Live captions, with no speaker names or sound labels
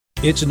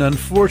It's an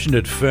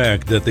unfortunate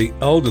fact that the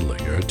elderly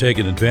are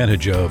taken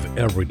advantage of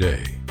every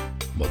day.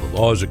 While the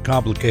laws are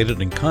complicated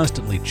and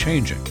constantly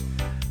changing,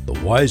 the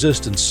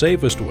wisest and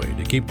safest way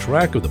to keep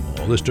track of them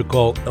all is to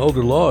call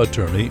elder law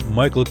attorney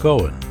Michael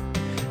Cohen.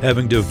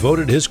 Having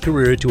devoted his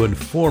career to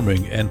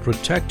informing and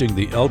protecting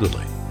the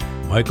elderly,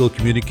 Michael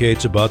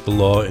communicates about the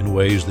law in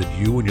ways that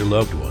you and your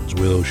loved ones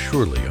will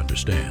surely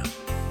understand.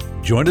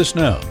 Join us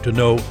now to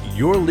know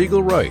your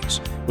legal rights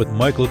with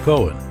Michael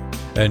Cohen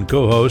and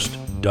co-host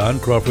Don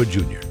Crawford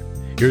Jr.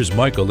 Here's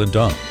Michael and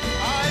Don.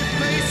 I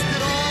faced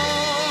it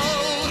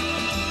all,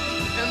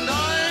 and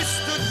I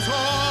stood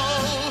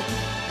tall,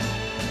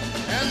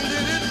 and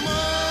did it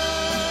my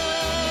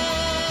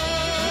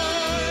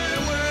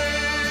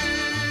way.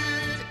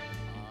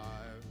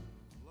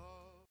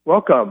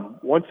 Welcome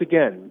once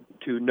again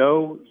to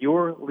Know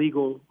Your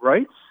Legal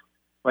Rights.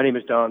 My name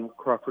is Don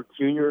Crawford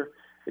Jr.,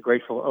 the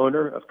grateful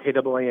owner of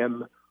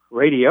KAAM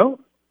Radio,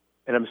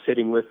 and I'm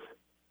sitting with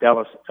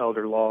Dallas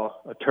elder law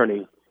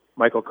attorney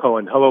Michael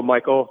Cohen. Hello,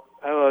 Michael.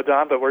 Hello,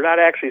 Don, but we're not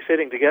actually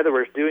sitting together.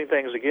 We're doing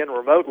things again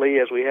remotely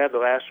as we had the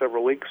last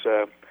several weeks.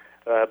 We're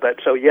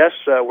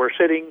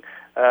sitting,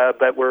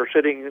 but we're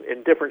sitting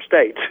in different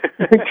states.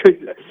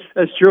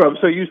 That's true. I'm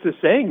so used to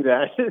saying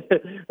that.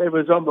 It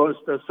was almost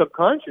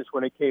subconscious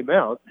when it came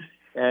out.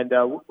 And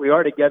we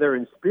are together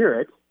in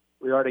spirit.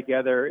 We are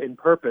together in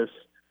purpose.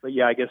 But,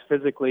 yeah, I guess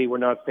physically we're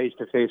not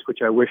face-to-face, which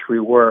I wish we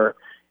were.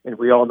 And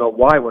we all know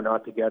why we're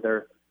not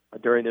together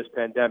during this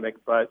pandemic.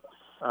 But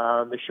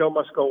the show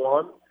must go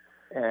on.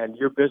 And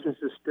your business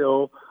is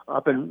still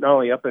not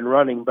only up and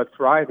running, but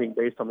thriving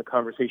based on the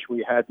conversation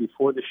we had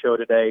before the show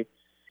today.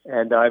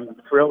 And I'm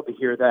thrilled to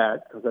hear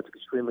that because that's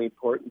extremely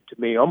important to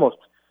me, almost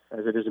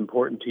as it is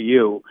important to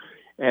you.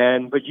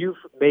 But you've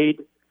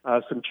made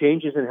some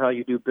changes in how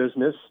you do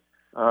business,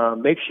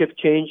 makeshift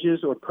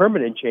changes or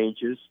permanent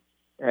changes,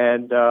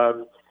 and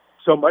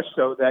so much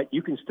so that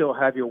you can still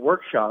have your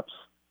workshops.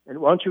 And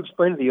why don't you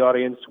explain to the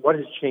audience what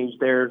has changed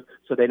there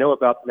so they know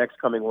about the next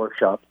coming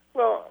workshop?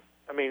 Well,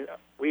 I mean,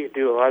 we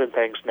do a lot of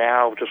things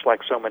now, just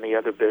like so many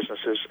other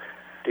businesses,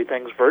 do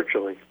things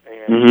virtually.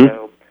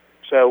 And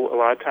so a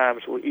lot of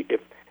times,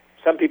 if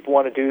some people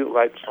want to do,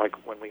 like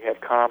when we have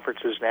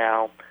conferences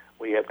now,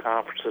 we have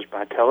conferences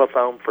by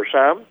telephone for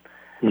some,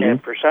 and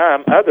for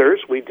some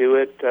others, we do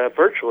it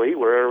virtually,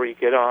 wherever we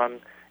get on,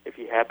 if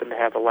you happen to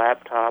have a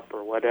laptop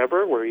or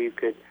whatever, where you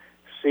could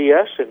see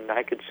us and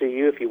I could see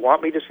you if you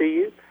want me to see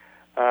you.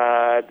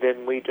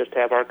 Then we just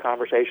have our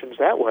conversations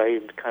that way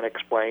and kind of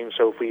explain.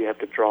 So if we have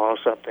to draw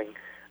something,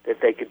 that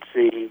they could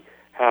see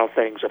how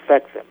things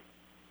affect them.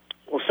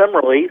 Well,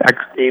 similarly,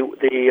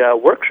 the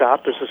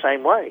workshop is the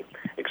same way,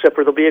 except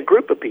for there'll be a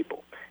group of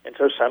people. And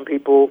so some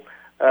people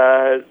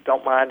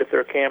don't mind if there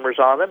are cameras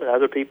on them, and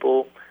other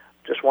people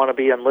just want to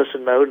be in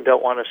listen mode and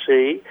don't want to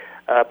see.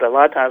 But a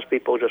lot of times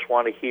people just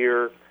want to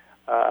hear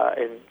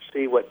and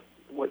see what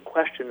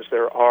questions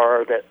there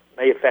are that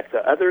may affect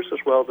the others as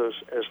well as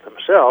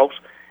themselves,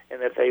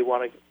 and if they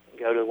want to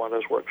go to one of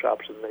those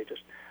workshops, and they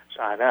just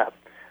sign up.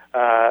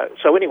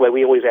 So anyway,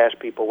 we always ask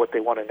people what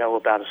they want to know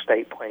about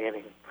estate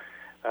planning.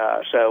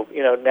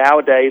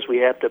 Nowadays we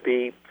have to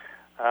be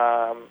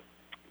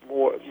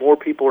more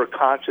people are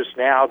conscious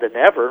now than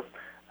ever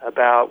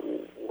about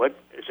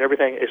is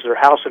their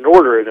house in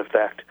order, in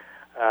effect,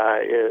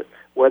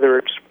 whether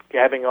it's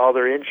having all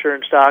their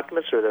insurance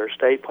documents or their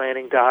estate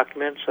planning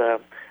documents.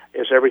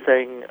 Is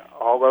everything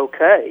all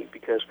okay?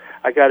 Because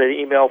I got an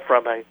email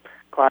from a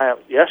client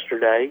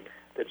yesterday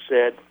that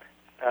said,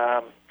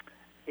 I'm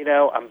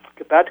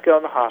about to go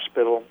in the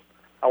hospital.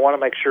 I want to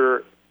make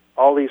sure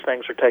all these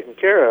things are taken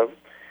care of.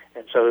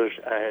 And so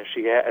I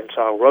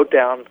wrote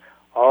down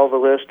all the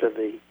list of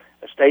the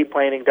estate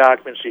planning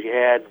documents she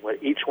had,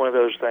 what each one of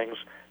those things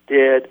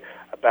did,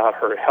 about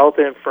her health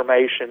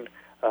information,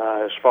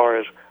 as far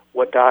as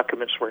what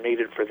documents were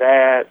needed for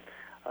that.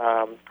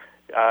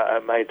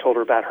 I told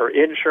her about her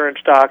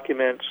insurance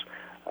documents,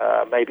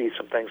 maybe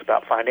some things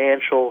about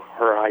financial,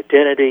 her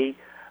identity,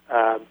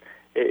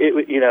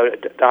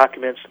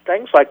 documents,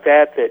 things like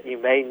that you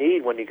may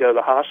need when you go to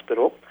the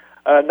hospital.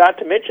 Not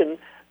to mention,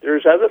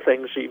 there's other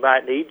things that you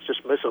might need,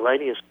 just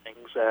miscellaneous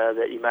things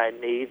that you might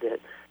need, that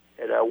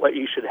what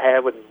you should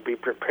have and be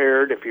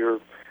prepared if you're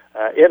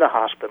in a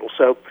hospital.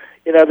 So,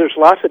 there's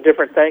lots of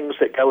different things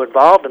that go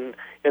involved, and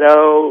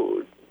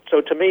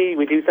so to me,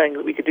 we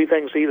could do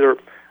things either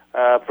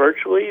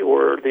virtually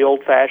or the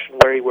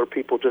old-fashioned way where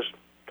people just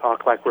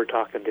talk like we're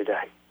talking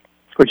today.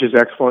 Which is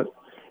excellent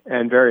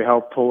and very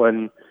helpful.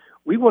 And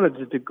we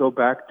wanted to go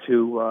back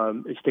to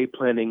Estate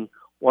Planning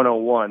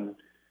 101.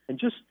 And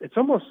it's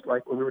almost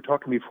like when we were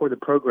talking before the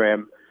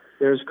program,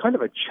 there's kind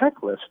of a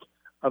checklist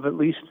of at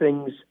least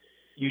things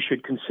you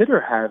should consider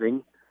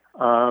having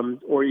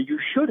or you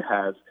should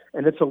have.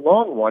 And it's a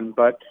long one,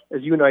 but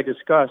as you and I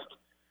discussed,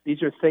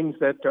 these are things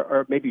that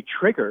are maybe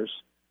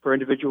triggers for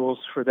individuals,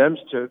 for them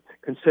to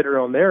consider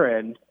on their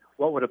end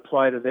what would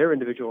apply to their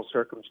individual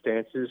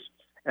circumstances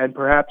and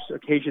perhaps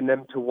occasion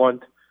them to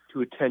want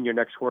to attend your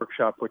next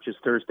workshop, which is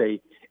Thursday,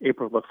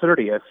 April the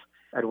 30th.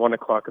 at 1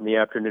 o'clock in the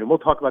afternoon. We'll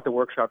talk about the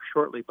workshop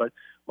shortly, but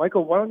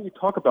Michael, why don't you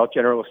talk about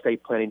general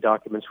estate planning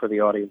documents for the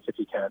audience if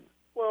you can?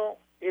 Well,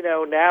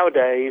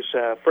 nowadays,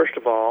 first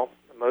of all,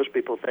 most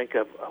people think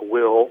of a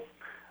will,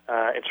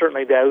 and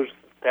certainly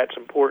that's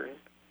important.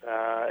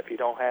 If you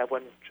don't have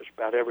one, just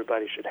about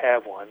everybody should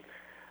have one.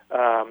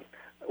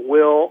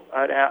 Will,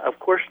 now, of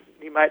course,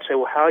 you might say,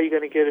 well, how are you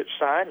going to get it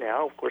signed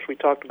now? Of course, we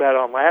talked about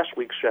on last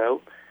week's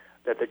show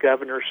that the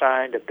governor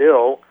signed a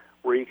bill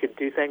where you could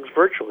do things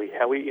virtually.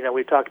 How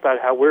we talked about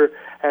how we're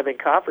having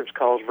conference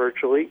calls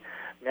virtually.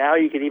 Now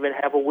you can even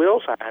have a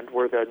will signed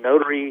where the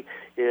notary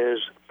is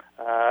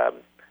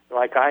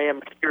like I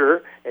am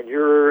here and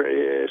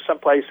you're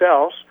someplace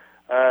else.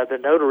 The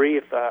notary,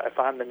 if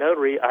I'm the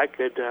notary, I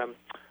could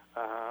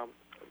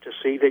to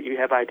see that you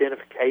have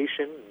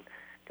identification and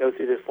go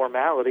through the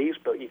formalities,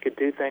 but you could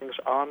do things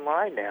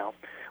online now.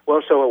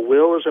 Well, so a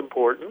will is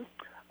important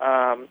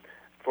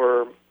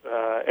for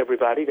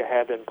everybody to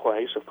have in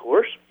place, of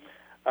course.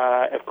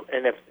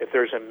 If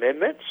there's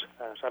amendments,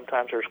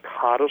 sometimes there's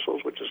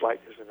codicils, which is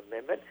like there's an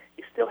amendment.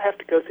 You still have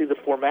to go through the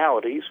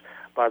formalities.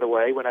 By the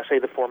way, when I say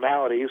the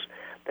formalities,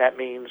 that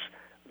means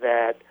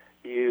that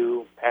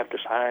you have to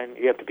sign.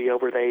 You have to be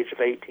over the age of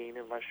 18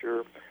 unless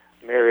you're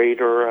married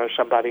or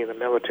somebody in the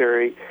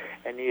military,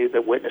 and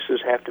the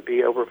witnesses have to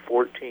be over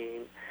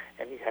 14,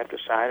 and you have to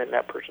sign in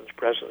that person's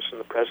presence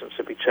and the presence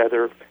of each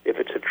other if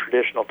it's a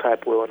traditional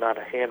type will and not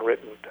a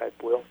handwritten type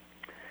will.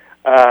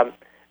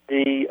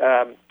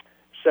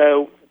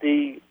 So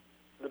the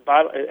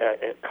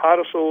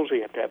codicils,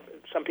 you have to have.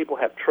 Some people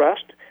have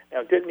trust.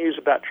 Now, good news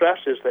about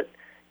trust is that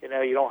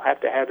you don't have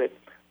to have it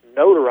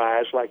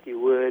notarized like you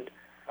would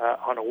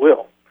on a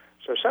will.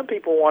 So some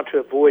people want to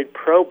avoid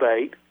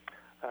probate,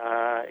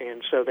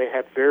 and so they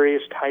have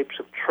various types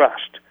of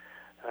trust.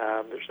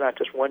 There's not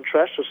just one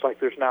trust, just like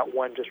there's not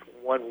just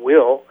one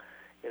will.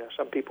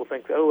 Some people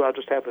think, I'll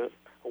just have a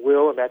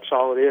will and that's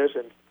all it is,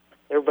 and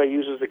everybody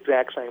uses the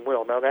exact same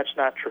will. No, that's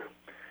not true.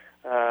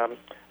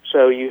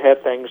 So you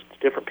have things,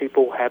 different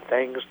people have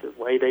things the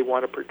way they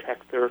want to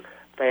protect their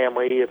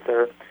family. If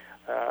they're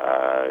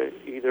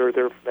either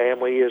their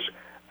family is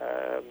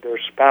their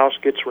spouse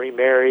gets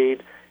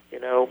remarried,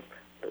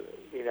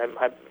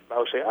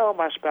 I'll say,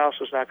 my spouse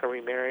is not going to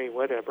remarry,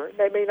 whatever. And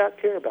they may not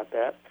care about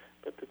that,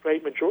 but the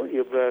great majority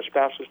of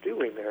spouses do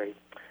remarry.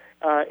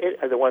 Are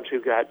the ones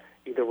who got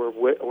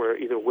were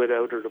either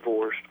widowed or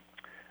divorced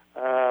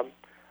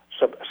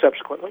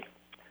subsequently.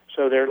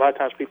 So there are a lot of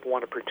times people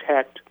want to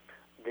protect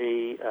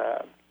the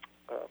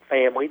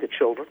family, the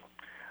children.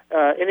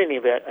 In any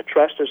event, a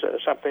trust is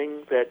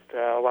something that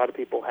a lot of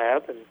people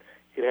have, and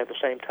you have the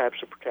same types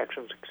of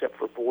protections except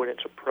for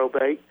avoidance of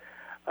probate.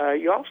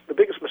 The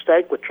biggest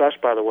mistake with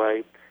trust, by the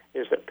way,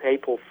 is that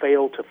people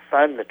fail to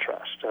fund the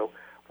trust. So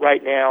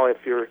right now, if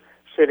you're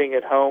sitting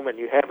at home and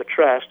you have a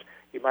trust,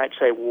 you might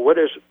say, well, what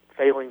does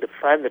failing to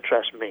fund the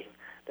trust mean?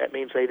 That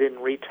means they didn't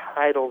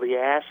retitle the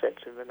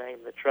assets in the name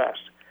of the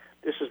trust.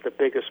 This is the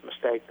biggest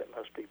mistake that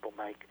most people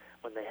make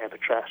when they have a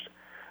trust.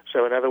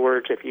 So in other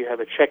words, if you have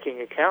a checking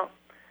account,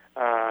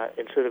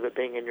 instead of it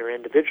being in your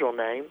individual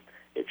name,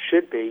 it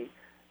should be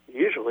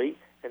usually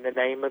in the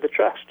name of the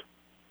trust.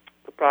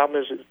 The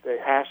problem is the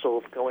hassle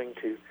of going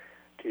to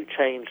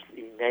change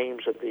the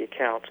names of the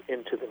accounts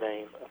into the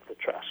name of the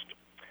trust.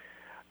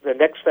 The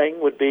next thing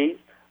would be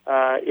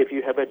if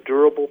you have a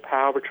durable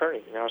power of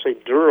attorney. Now, I say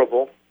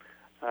durable,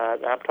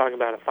 I'm talking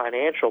about a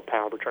financial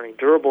power of attorney.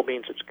 Durable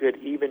means it's good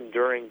even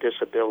during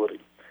disability.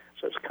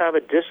 So it's kind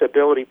of a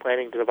disability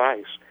planning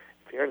device.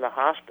 If you're in the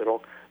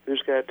hospital,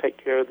 who's going to take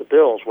care of the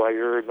bills while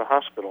you're in the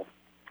hospital?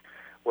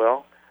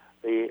 Well,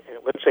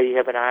 let's say you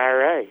have an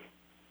IRA.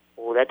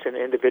 Well, that's an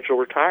individual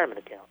retirement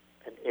account,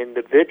 an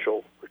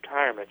individual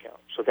retirement account.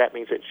 So that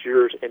means it's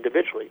yours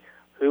individually.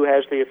 Who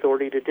has the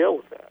authority to deal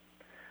with that?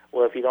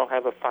 Well, if you don't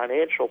have a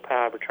financial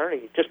power of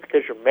attorney, just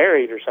because you're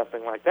married or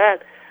something like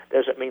that,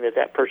 doesn't mean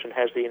that person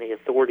has any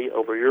authority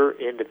over your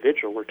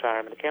individual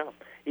retirement account.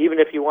 Even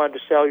if you wanted to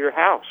sell your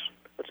house,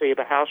 let's say you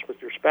have a house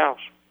with your spouse.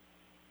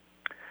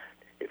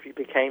 If you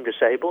became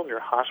disabled and you're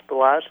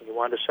hospitalized and you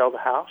wanted to sell the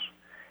house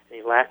and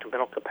you lacked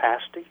mental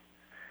capacity,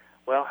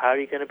 well, how are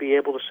you going to be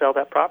able to sell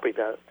that property?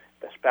 The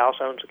spouse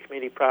owns a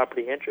community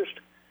property interest,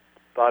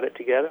 bought it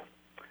together.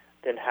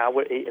 Then how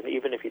would, and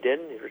even if you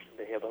didn't,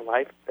 they have a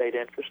life estate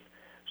interest.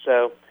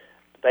 So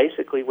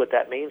basically what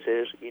that means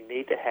is you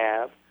need to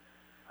have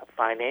a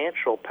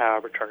financial power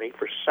of attorney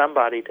for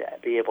somebody to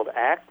be able to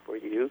act for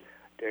you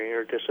during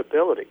your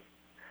disability.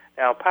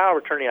 Now, power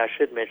of attorney, I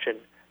should mention,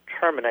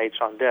 terminates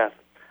on death.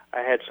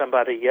 I had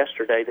somebody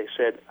yesterday, they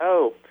said,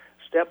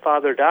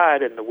 stepfather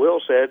died, and the will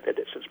said that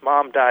since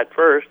mom died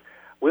first,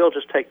 we'll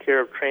just take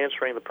care of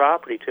transferring the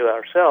property to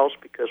ourselves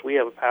because we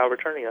have a power of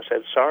attorney. I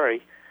said,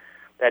 sorry,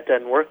 that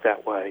doesn't work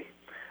that way.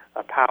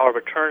 A power of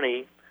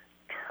attorney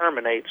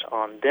terminates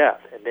on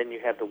death, and then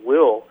you have the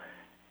will.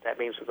 That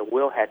means that the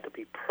will had to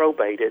be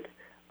probated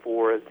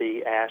for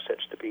the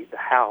assets to be, the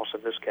house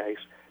in this case,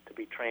 to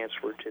be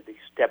transferred to the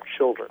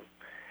stepchildren.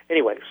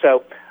 Anyway,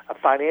 so a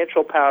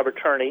financial power of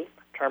attorney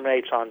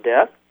terminates on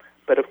death,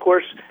 But of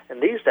course, in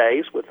these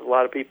days, with a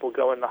lot of people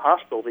going to the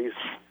hospital,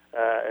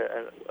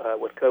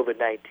 with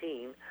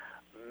COVID-19,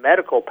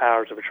 medical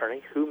powers of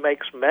attorney, who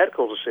makes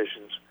medical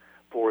decisions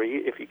for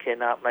you if you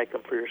cannot make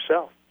them for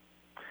yourself?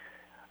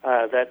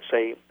 That's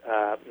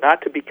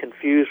not to be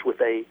confused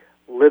with a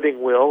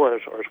living will, or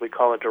as we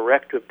call a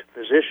directive to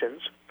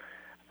physicians.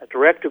 A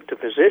directive to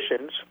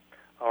physicians,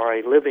 or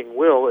a living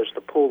will, is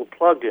the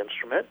pull-the-plug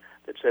instrument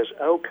that says,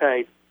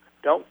 okay,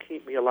 don't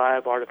keep me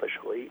alive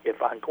artificially.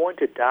 If I'm going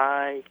to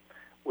die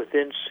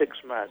within 6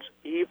 months,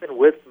 even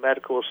with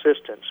medical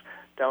assistance,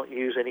 don't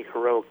use any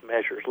heroic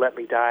measures. Let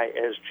me die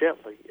as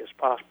gently as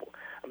possible.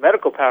 A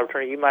medical power of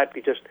attorney, you might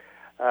be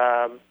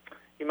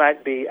you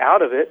might be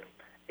out of it,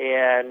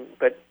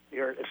 but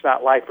it's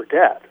not life or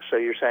death. So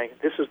you're saying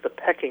this is the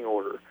pecking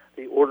order,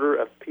 the order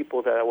of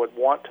people that I would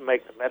want to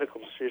make the medical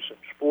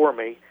decisions for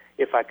me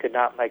if I could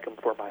not make them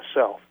for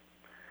myself.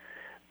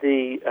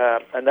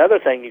 Another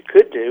thing you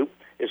could do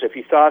is if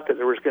you thought that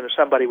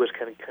somebody was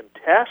going to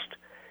contest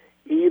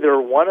either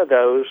one of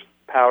those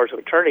powers of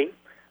attorney,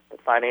 the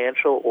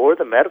financial or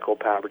the medical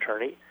power of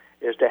attorney,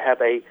 is to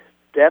have a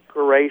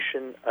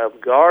declaration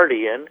of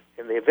guardian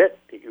in the event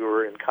that you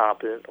were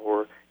incompetent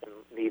or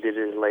needed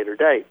it at a later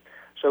date.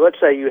 So let's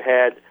say you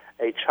had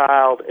a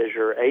child as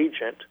your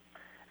agent,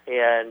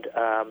 and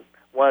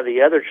one of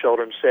the other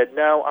children said,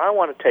 no, I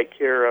want to take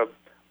care of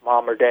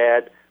mom or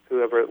dad,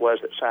 whoever it was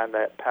that signed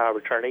that power of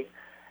attorney,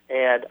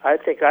 and I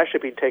think I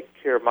should be taking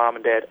care of mom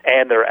and dad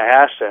and their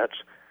assets,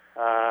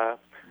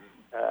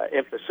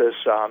 emphasis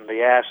on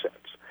the assets.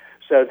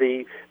 So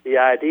the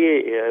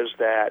idea is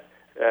that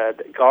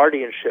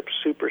guardianship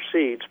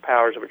supersedes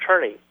powers of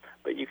attorney,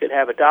 but you could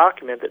have a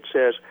document that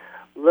says,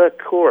 look,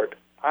 court,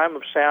 I'm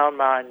of sound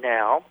mind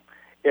now.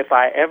 If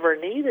I ever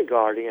need a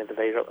guardian at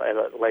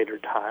a later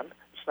time,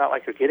 it's not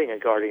like you're getting a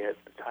guardian at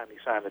the time you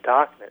sign the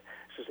document.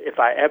 It says, if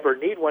I ever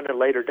need one at a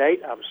later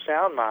date, I'm of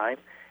sound mind,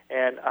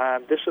 and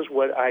this is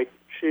what I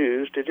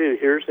choose to do.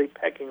 Here's the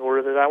pecking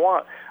order that I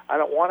want. I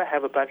don't want to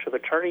have a bunch of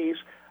attorneys,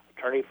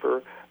 attorney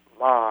for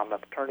mom,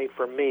 attorney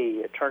for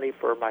me, attorney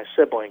for my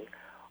sibling,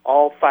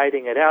 all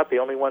fighting it out. The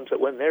only ones that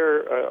win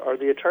there are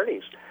the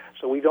attorneys.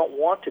 So we don't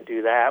want to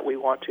do that. We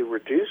want to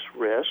reduce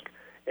risk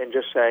and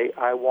just say,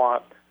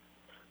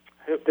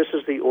 this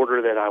is the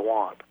order that I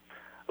want.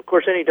 Of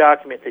course, any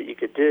document that you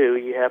could do,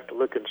 you have to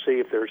look and see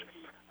if there's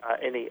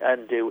any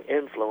undue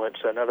influence.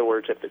 In other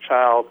words, if the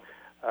child,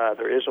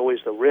 there is always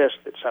the risk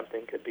that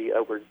something could be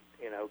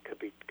could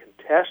be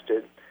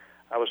contested.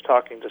 I was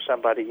talking to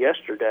somebody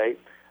yesterday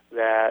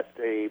that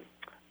the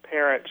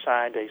parent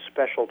signed a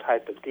special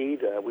type of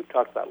deed. We've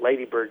talked about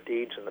ladybird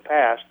deeds in the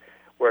past,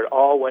 where it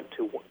all went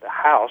to the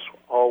house,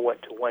 all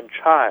went to one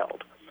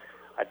child.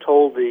 I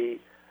told the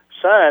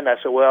son, I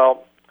said,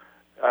 well,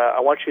 I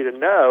want you to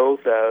know,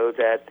 though,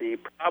 that the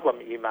problem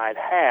you might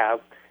have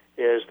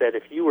is that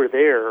if you were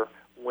there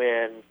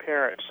when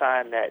parents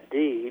signed that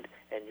deed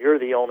and you're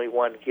the only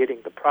one getting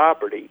the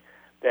property,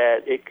 that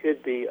it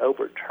could be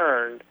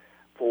overturned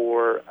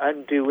for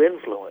undue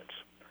influence.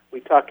 We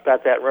talked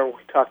about that. Remember,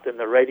 we talked in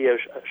the radio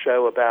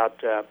show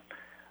about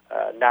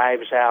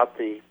Knives Out,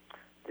 the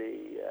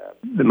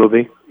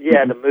movie.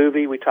 Yeah, the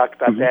movie. We talked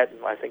about that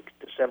in, I think,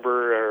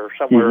 December or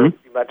somewhere a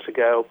few months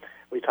ago.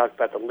 We talked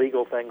about the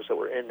legal things that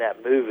were in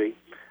that movie.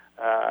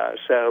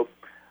 So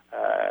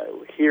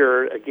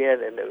here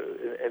again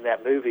in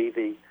that movie,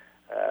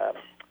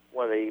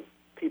 one of the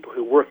people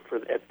who worked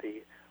at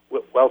the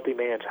wealthy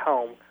man's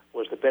home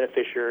was the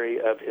beneficiary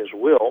of his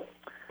will,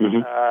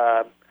 and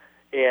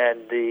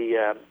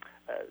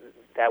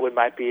that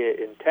might be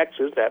in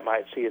Texas. That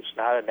might see it's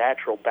not a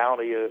natural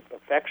bounty of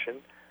affection,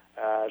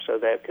 so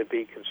that could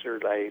be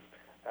considered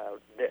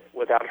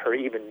without her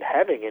even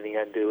having any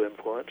undue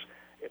influence.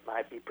 It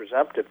might be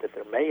presumptive that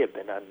there may have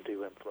been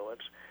undue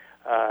influence.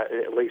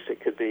 At least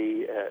it could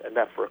be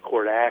enough for a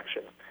court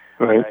action.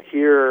 Right.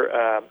 Here,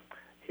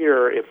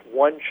 if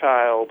one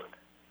child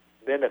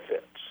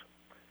benefits,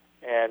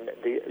 and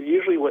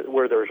usually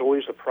where there's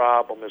always a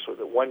problem is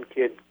that one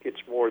kid gets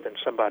more than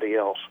somebody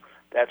else.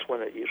 That's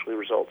when it usually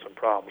results in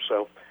problems.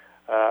 So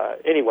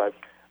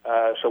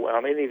so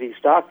on any of these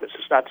documents,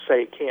 it's not to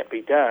say it can't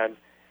be done.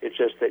 It's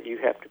just that you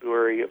have to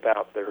worry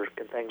about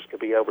things could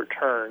be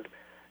overturned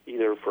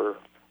either for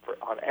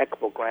on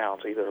equitable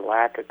grounds, either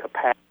lack of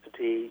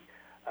capacity,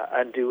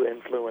 undue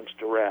influence,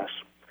 duress.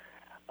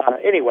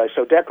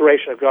 So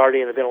declaration of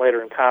guardian, the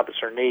ventilator incompetence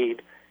or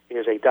need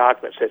is a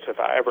document that says if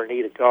I ever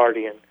need a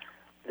guardian,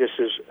 this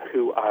is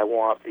who I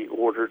want, the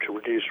order to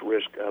reduce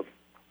risk of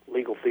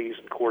legal fees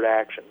and court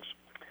actions.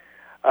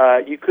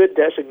 You could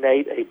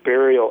designate a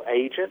burial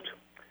agent,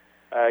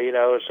 so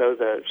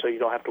you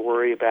don't have to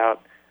worry about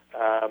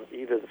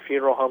either the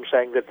funeral home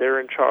saying that they're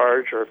in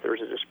charge or if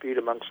there's a dispute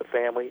amongst the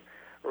family.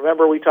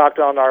 Remember, we talked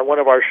on one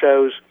of our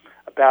shows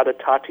about a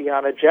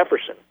Tatiana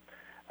Jefferson,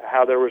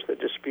 how there was the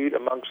dispute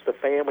amongst the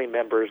family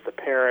members, the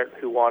parent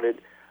who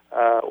wanted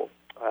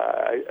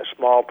a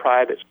small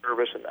private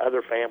service and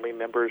other family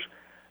members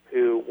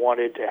who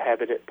wanted to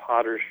have it at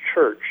Potter's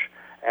Church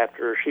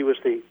after she was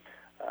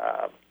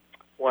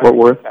one, Fort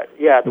Worth?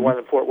 The one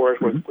in Fort Worth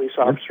where the police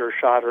officer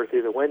shot her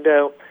through the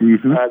window.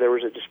 There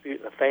was a dispute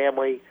in the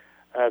family.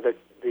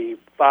 The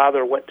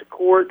father went to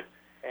court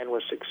and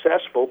was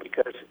successful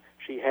because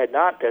she had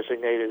not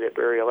designated a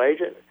burial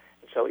agent.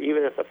 So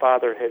even if the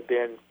father had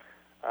been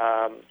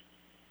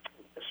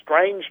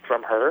estranged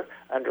from her,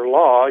 under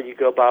law, you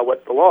go by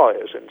what the law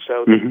is. And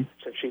so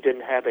since she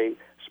didn't have a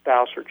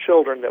spouse or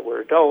children that were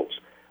adults,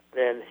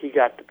 then he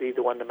got to be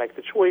the one to make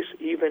the choice,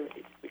 even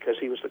because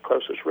he was the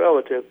closest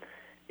relative,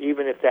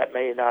 even if that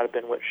may not have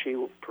been what she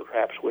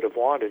perhaps would have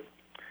wanted.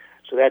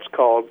 So that's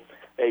called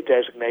a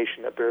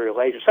designation of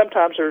burial agent.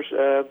 Sometimes there's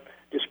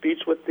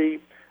disputes with the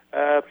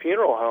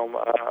funeral home.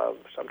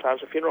 Sometimes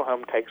the funeral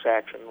home takes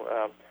action.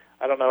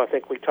 I don't know, I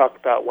think we talked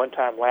about one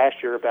time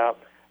last year about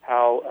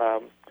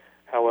how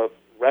a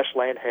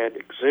Restland had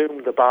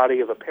exhumed the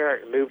body of a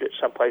parent and moved it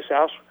someplace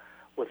else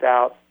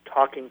without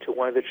talking to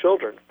one of the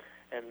children.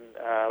 And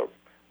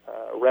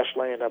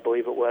Restland, I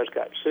believe it was,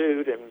 got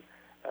sued, and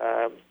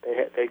there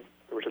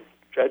was a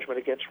judgment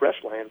against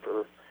Restland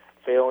for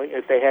failing.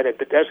 If they had a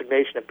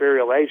designation of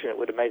burial agent, it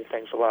would have made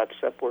things a lot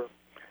simpler.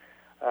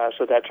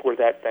 So that's where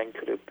that thing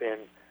could have been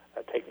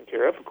taken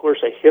care of. Of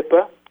course, a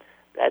HIPAA,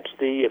 that's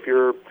if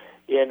you're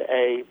in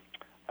a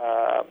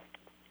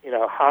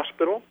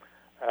hospital,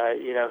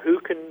 who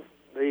can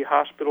the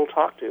hospital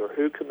talk to, or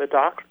who can the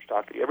doctors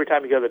talk to? Every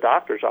time you go to the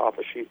doctor's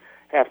office, you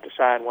have to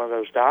sign one of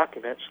those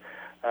documents.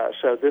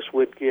 So this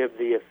would give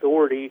the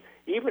authority,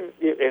 even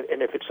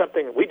and if it's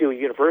something we do,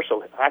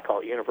 I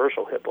call it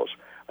universal HIPAAs.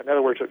 In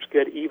other words, it's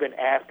good even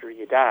after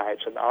you die.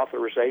 It's an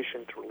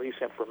authorization to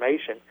release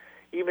information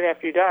even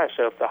after you die.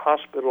 So if the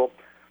hospital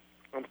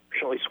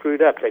unfortunately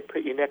screwed up, they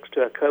put you next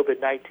to a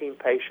COVID-19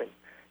 patient,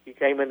 you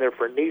came in there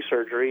for knee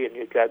surgery and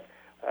you got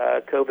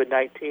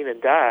COVID-19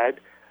 and died,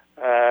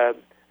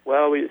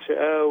 we say,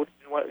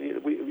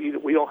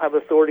 we don't have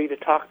authority to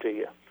talk to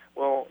you.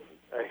 Well,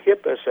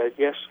 HIPAA said,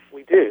 yes,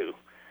 we do.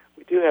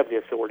 We do have the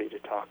authority to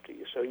talk to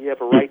you. So you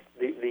have a right,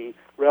 the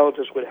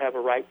relatives would have a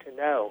right to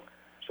know.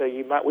 So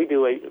we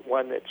do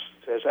one that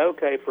says,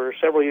 okay, for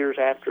several years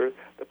after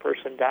the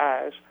person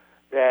dies,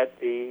 that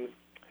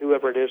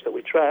whoever it is that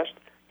we trust,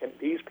 and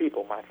these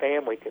people, my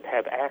family, can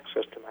have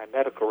access to my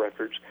medical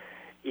records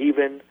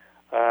even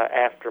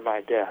after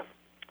my death.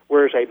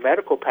 Whereas a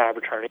medical power of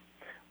attorney,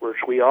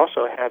 which we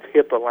also have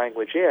HIPAA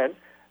language in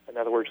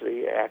other words,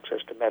 the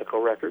access to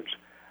medical records,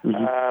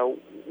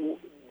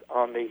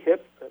 on the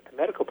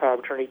medical power of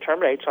attorney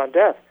terminates on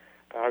death.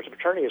 Powers of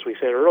attorney, as we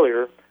said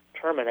earlier,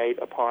 terminate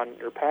upon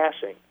your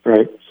passing.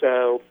 Right.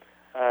 So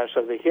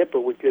the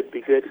HIPAA would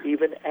be good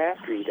even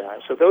after you die.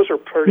 So those are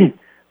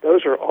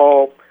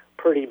all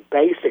pretty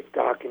basic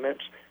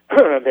documents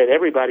that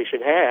everybody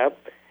should have.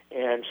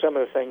 And some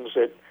of the things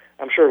that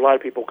I'm sure a lot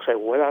of people say,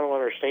 well, I don't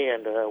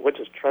understand. What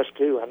does trust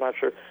do? I'm not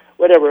sure.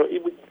 Whatever.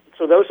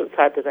 So those are the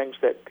type of things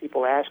that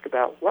people ask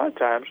about a lot of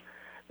times,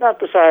 not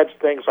besides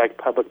things like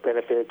public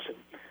benefits and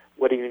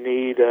what do you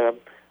need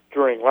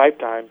during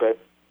lifetime, but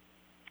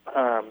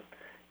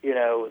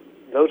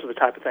those are the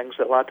type of things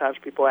that a lot of times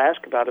people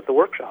ask about at the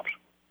workshops.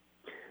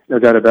 No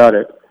doubt about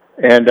it.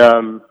 And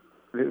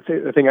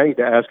the thing I need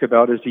to ask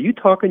about is, do you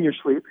talk in your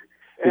sleep?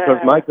 Because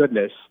my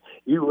goodness,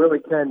 you really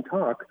can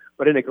talk,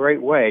 but in a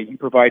great way. You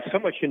provide so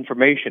much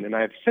information, and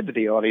I've said to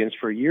the audience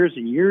for years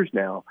and years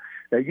now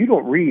that you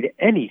don't read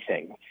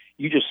anything.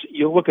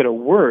 You look at a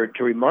word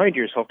to remind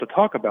yourself to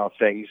talk about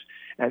things,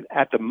 and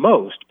at the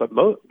most, but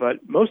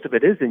most of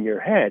it is in your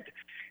head,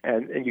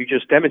 and you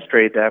just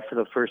demonstrated that for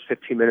the first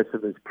 15 minutes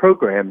of this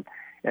program,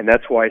 and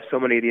that's why so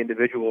many of the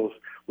individuals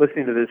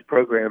listening to this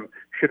program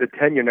should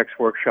attend your next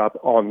workshop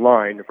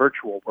online, a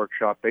virtual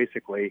workshop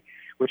basically,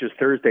 which is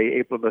Thursday,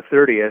 April the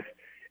 30th,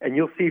 and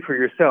you'll see for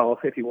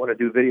yourself if you want to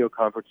do video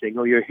conferencing,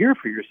 or you'll hear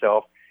for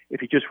yourself if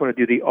you just want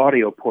to do the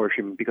audio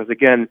portion, because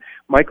again,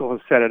 Michael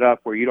has set it up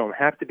where you don't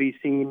have to be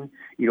seen,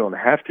 you don't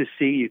have to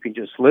see, you can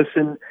just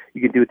listen.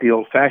 You can do it the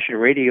old-fashioned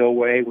radio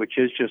way, which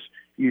is just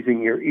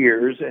using your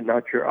ears and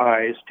not your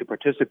eyes to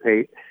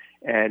participate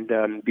and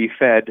be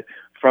fed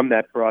from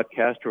that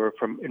broadcast, or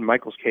from, in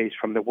Michael's case,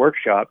 from the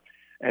workshop.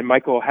 And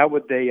Michael, how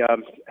would they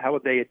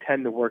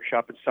attend the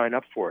workshop and sign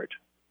up for it?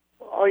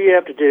 All you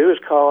have to do is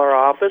call our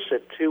office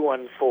at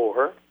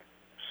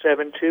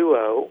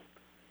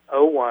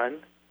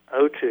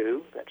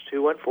 214-720-0102. That's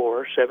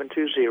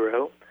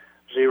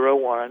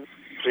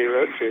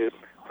 214-720-0102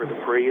 for the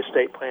free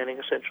Estate Planning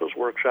Essentials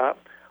Workshop,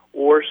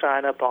 or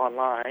sign up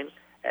online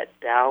at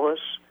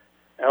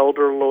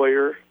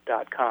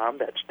DallasElderLawyer.com.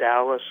 That's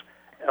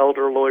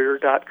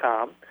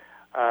DallasElderLawyer.com.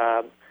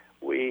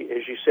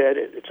 As you said,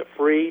 it's a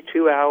free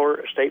 2-hour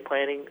estate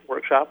planning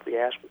workshop. You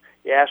ask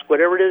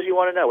whatever it is you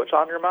want to know. What's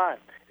on your mind?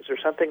 Is there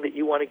something that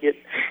you want to get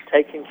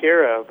taken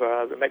care of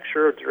to make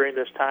sure during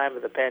this time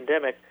of the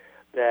pandemic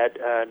that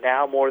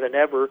now more than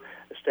ever,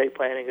 estate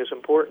planning is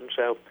important?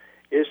 So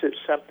is there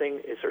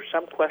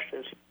some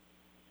questions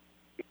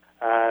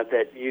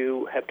that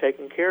you have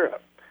taken care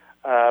of?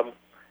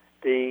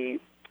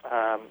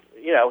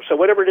 So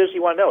whatever it is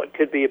you want to know, it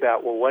could be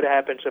about, well, what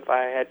happens if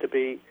I had to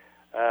be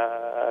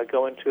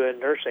go into a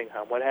nursing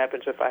home? What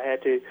happens if I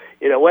had to,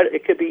 what?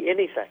 It could be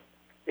anything.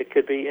 It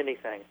could be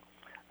anything.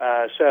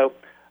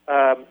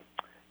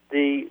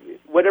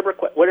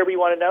 Whatever you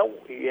want to know,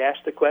 you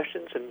ask the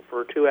questions, and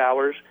for 2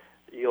 hours,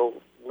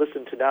 you'll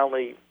listen to not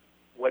only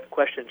what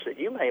questions that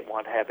you may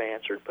want to have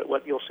answered, but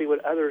you'll see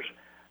what others'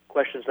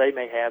 questions they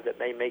may have that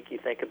may make you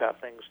think about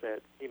things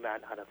that you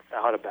might not have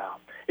thought about.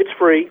 It's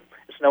free.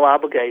 It's no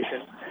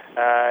obligation.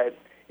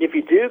 If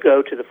you do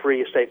go to the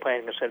free Estate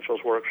Planning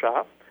Essentials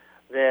Workshop,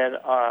 then,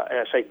 and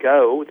I say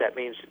go, that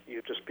means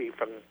you just be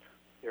from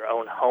your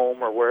own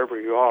home or wherever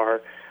you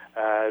are,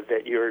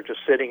 that you're just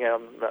sitting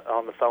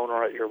on the phone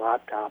or at your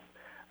laptop,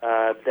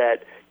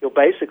 that you'll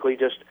basically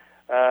just,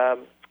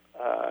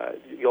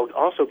 you'll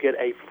also get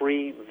a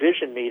free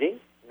vision meeting,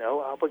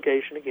 no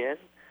obligation again,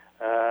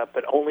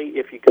 but only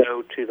if you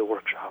go to the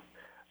workshop.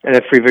 And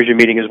that free vision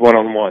meeting is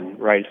one-on-one,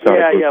 right?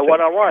 Yeah,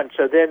 one-on-one.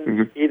 So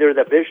then either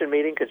the vision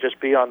meeting could just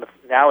be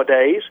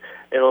nowadays,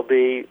 it'll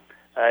be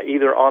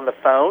either on the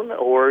phone,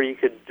 or you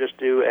could just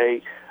do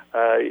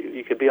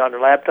you could be on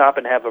your laptop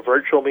and have a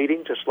virtual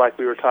meeting, just like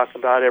we were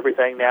talking about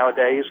everything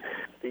nowadays.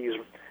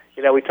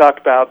 We talked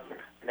about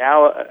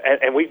now,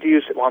 and we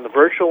use it on the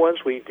virtual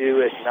ones. We do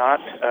it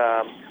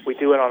we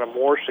do it on a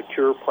more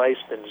secure place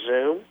than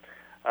Zoom.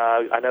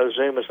 I know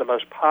Zoom is the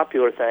most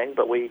popular thing,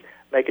 but we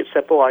make it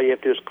simple. All you have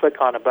to do is click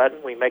on a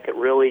button. We make it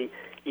really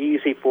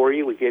easy for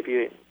you. We give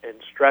you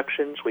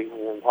instructions. We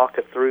will walk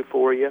it through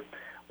for you.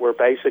 Where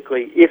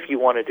basically, if you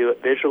want to do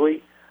it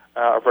visually,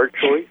 or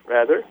virtually,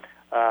 rather,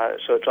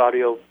 so it's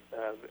audio,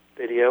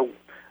 video,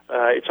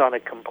 it's on a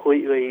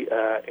completely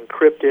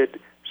encrypted,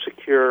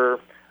 secure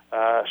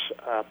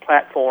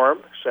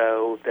platform,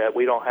 so that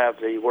we don't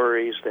have the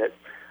worries that,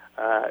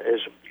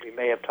 as we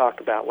may have talked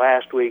about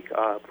last week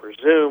for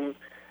Zoom.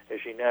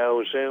 As you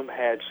know, Zoom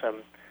had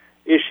some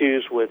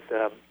issues with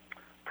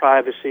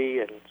privacy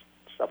and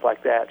stuff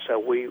like that, so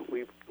we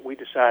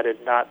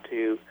decided not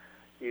to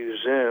use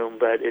Zoom,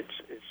 but it's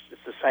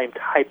the same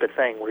type of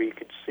thing where you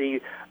could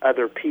see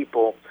other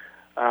people,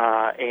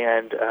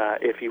 and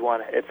if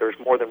there's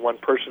more than one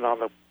person on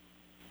the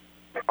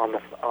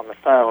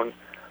phone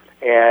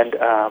and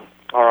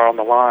or on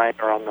the line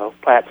or on the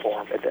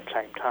platform at that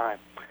same time.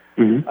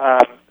 Mm-hmm.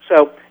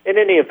 So in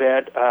any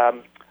event,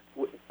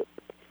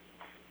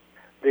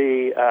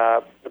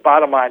 the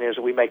bottom line is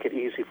we make it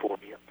easy for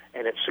you,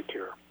 and it's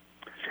secure.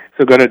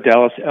 So go to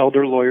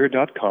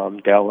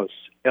DallasElderLawyer.com,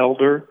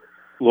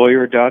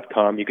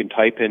 DallasElderLawyer.com. You can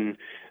type in,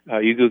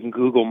 you can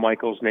Google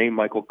Michael's name,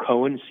 Michael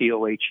Cohen,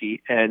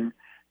 Cohen,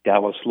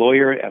 Dallas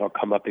Lawyer. It'll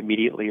come up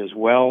immediately as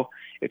well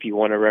if you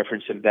want to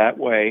reference him that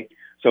way.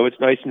 So it's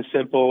nice and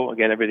simple.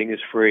 Again, everything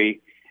is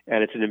free,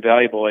 and it's an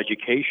invaluable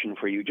education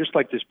for you, just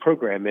like this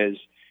program is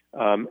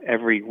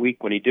every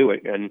week when you do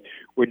it. And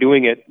we're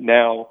doing it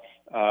now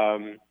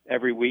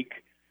every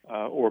week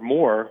or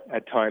more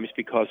at times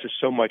because there's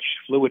so much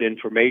fluid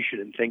information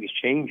and things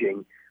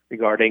changing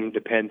regarding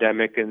the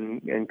pandemic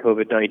and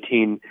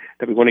COVID-19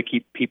 that we want to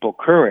keep people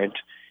current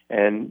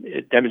and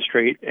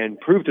demonstrate and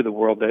prove to the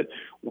world that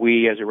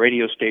we as a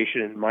radio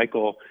station and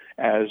Michael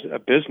as a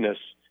business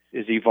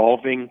is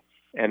evolving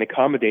and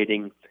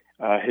accommodating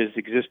his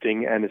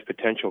existing and his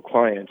potential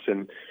clients.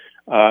 And,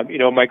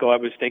 Michael, I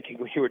was thinking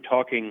when you were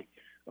talking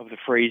of the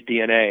phrase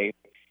DNA,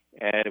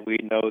 and we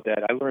know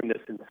that I learned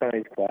this in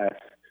science class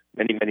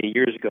many, many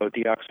years ago,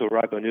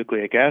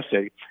 deoxyribonucleic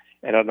acid.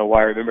 And I don't know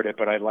why I remembered it,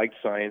 but I liked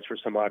science for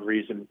some odd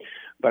reason.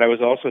 But I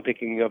was also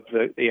thinking of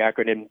the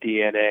acronym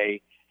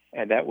DNA,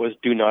 and that was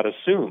do not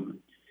assume,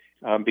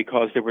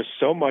 because there was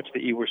so much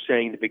that you were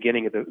saying in the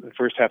beginning of the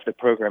first half of the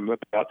program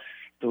about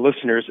the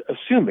listeners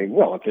assuming,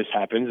 well, if this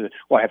happens,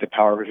 well, I have the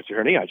power of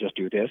attorney, I just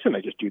do this and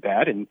I just do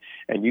that. And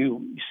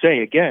you say,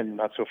 again,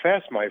 not so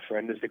fast, my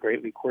friend, as the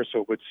great Lee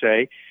Corso would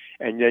say,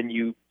 and then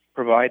you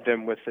provide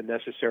them with the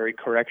necessary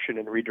correction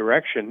and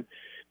redirection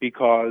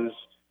because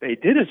they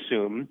did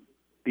assume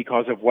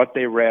because of what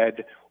they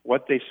read,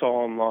 what they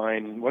saw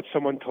online, what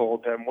someone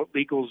told them, what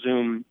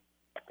LegalZoom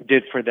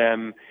did for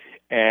them.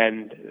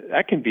 And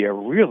that can be a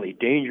really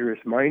dangerous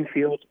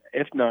minefield,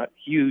 if not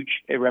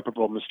huge,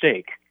 irreparable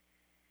mistake.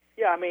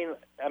 Yeah, I mean,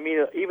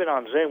 even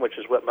on Zoom, which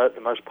is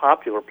the most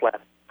popular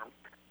platform,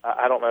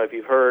 I don't know if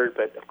you've heard,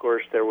 but of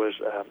course there was,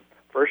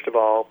 first of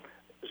all,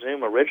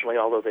 Zoom originally,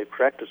 although they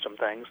corrected some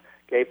things,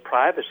 gave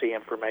privacy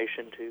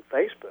information to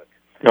Facebook.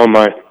 Oh,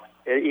 my.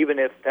 Even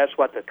if that's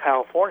what the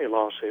California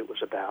lawsuit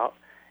was about.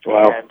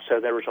 Wow. And so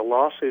there was a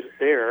lawsuit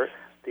there.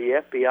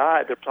 The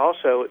FBI, there's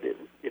also,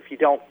 if you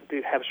don't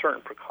have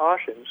certain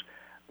precautions,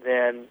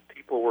 then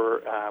people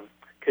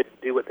could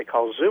do what they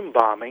call Zoom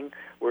bombing,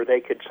 where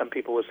some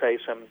people would say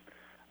so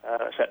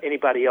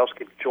anybody else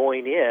could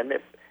join in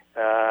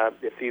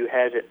if you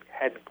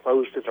hadn't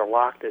closed it or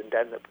locked it and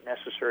done the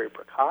necessary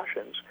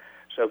precautions.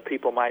 So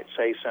people might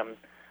say some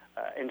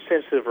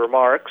insensitive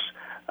remarks.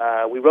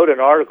 We wrote an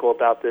article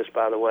about this,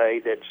 by the way,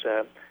 that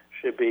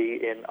should be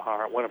in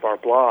one of our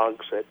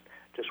blogs that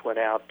just went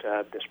out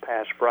this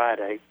past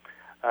Friday.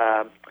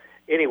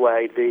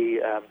 Anyway,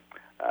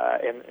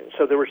 And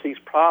so there was these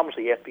problems.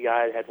 The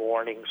FBI had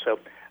warnings. So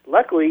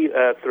luckily,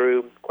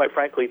 quite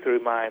frankly, through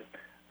my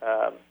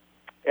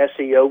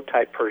SEO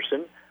type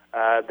person,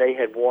 they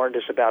had warned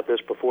us about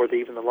this before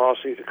even the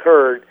lawsuit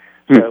occurred.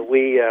 So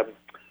we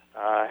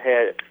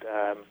had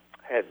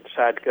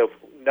decided to go,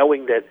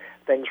 knowing that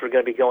things were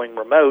going to be going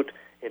remote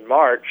in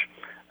March.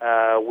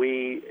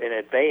 We, in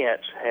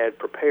advance, had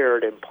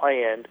prepared and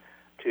planned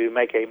to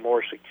make a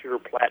more secure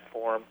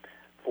platform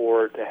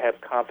to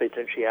have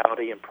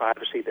confidentiality and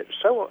privacy that's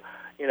so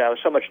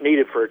much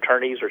needed for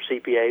attorneys or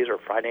CPAs or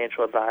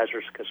financial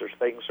advisors, because there's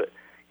things that,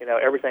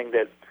 everything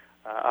that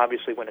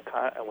obviously when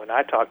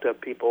I talk to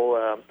people,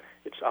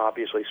 it's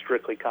obviously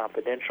strictly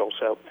confidential.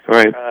 So,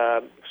 right.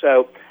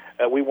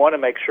 We want to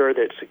make sure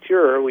that it's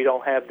secure. We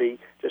don't have the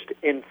just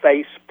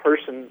in-face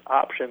person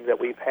option that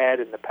we've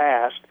had in the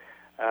past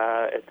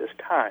at this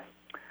time.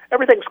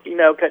 Everything's,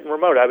 getting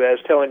remote. I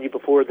was telling you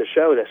before the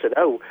show that I said,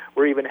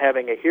 we're even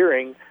having a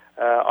hearing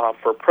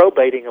for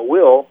probating a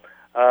will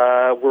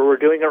where we're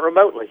doing it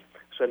remotely.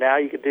 So now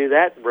you can do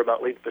that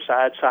remotely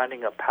besides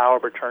signing a power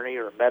of attorney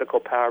or a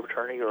medical power of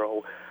attorney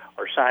or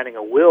signing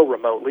a will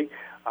remotely.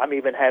 I'm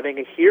even having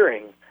a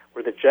hearing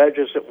where the judge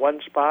is at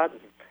one spot.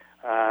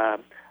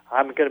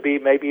 I'm going to be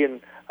maybe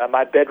in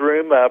my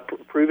bedroom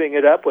proving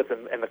it up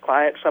and the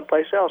client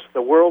someplace else.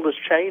 The world is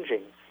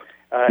changing,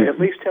 at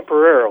least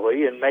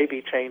temporarily, and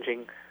maybe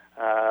changing.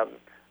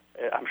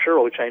 I'm sure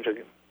it will change.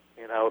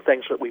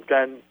 Things that we've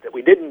done that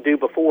we didn't do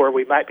before,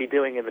 we might be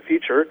doing in the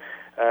future,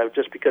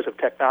 just because of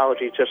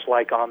technology. Just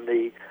like on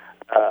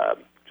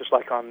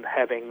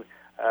having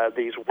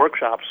these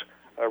workshops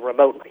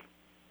remotely.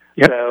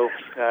 Yep. So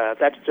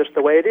that's just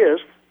the way it is.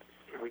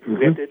 We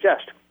have to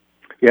adjust.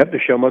 Yep, the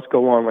show must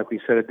go on, like we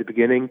said at the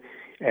beginning,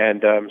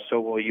 and so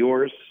will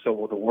yours, so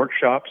will the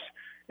workshops,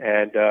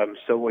 and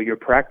so will your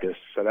practice.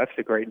 So that's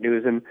the great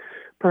news, and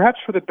perhaps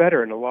for the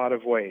better in a lot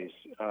of ways.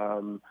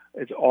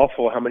 It's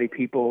awful how many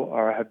people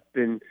have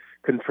been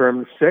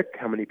confirmed sick,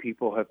 how many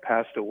people have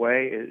passed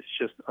away. It's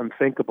just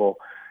unthinkable,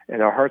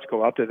 and our hearts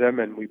go out to them,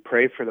 and we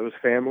pray for those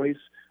families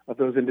of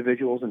those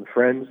individuals and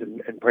friends,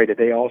 and pray that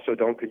they also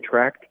don't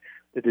contract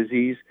the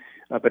disease.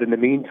 But in the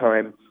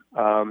meantime,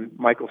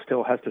 Michael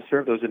still has to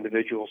serve those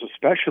individuals,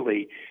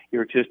 especially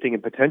your existing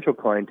and potential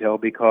clientele,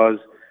 because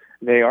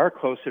they are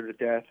closer to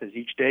death as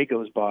each day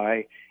goes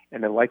by,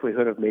 and the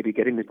likelihood of maybe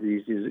getting the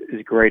disease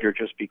is greater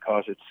just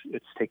because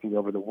it's taking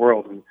over the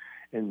world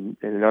in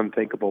an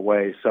unthinkable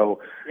way. So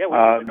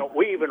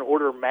we even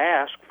order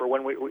masks for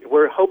when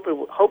we're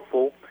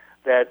hopeful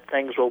that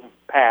things will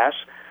pass,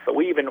 but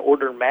we even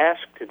order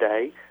masks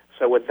today,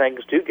 so when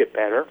things do get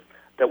better,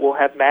 that we'll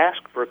have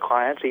masks for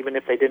clients, even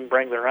if they didn't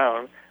bring their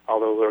own,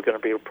 although they're going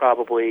to be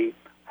probably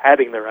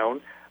having their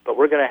own. But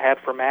we're going to have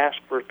masks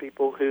for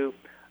people who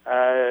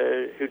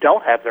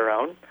don't have their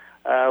own,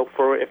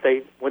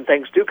 when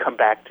things do come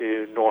back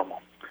to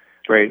normal.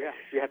 Great. Yeah,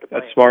 you have to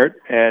plan. That's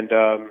smart, and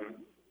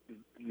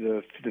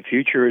the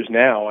future is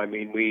now. I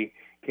mean, we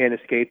can't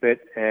escape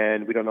it,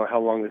 and we don't know how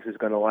long this is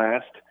going to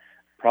last.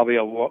 Probably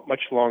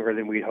much longer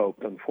than we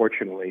hoped,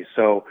 unfortunately.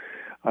 So,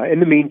 in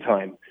the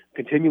meantime,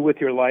 continue with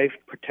your life,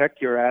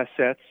 protect your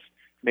assets,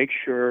 make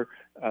sure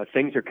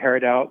things are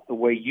carried out the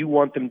way you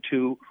want them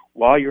to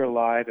while you're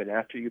alive and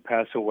after you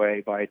pass away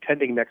by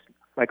attending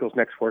Michael's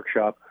next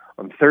workshop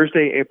on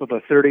Thursday, April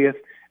the 30th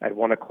at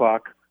 1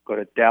 o'clock. Go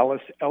to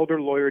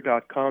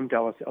DallasElderLawyer.com,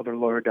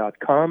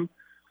 DallasElderLawyer.com,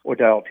 or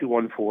dial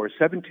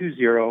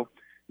 214-720-0102,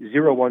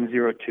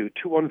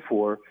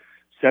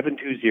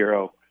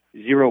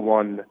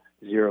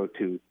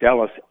 214-720-0102.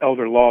 Dallas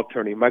Elder Law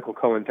Attorney Michael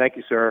Cohen. Thank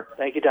you, sir.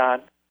 Thank you,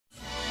 Don. The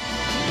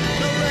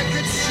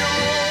record shows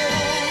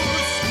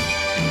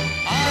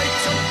I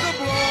took the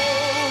blows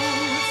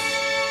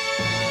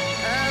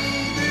and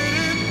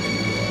did it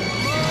my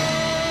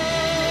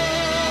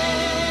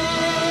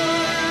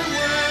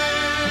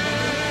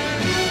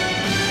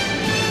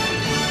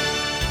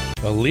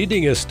way. A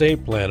leading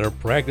estate planner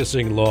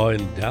practicing law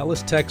in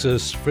Dallas,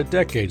 Texas for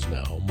decades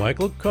now,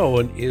 Michael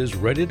Cohen is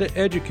ready to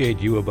educate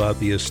you about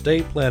the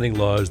estate planning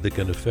laws that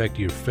can affect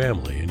your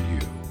family and you.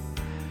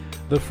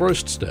 The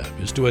first step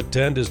is to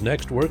attend his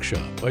next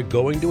workshop by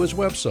going to his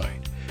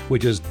website,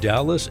 which is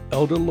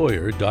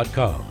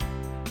DallasElderLawyer.com.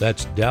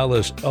 That's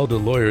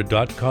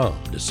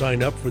DallasElderLawyer.com to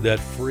sign up for that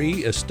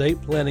free Estate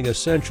Planning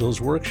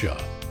Essentials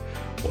workshop.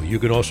 Or you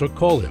can also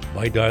call him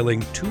by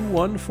dialing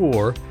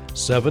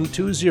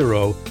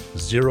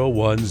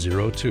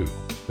 214-720-0102.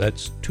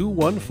 That's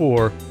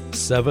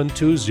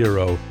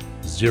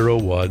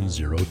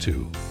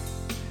 214-720-0102.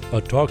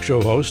 A talk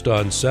show host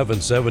on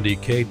 770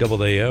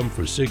 KAAM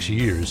for 6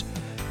 years,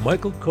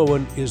 Michael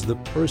Cohen is the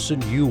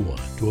person you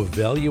want to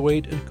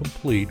evaluate and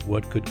complete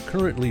what could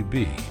currently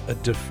be a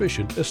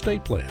deficient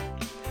estate plan.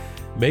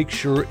 Make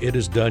sure it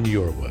is done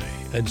your way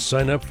and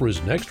sign up for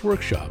his next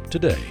workshop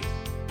today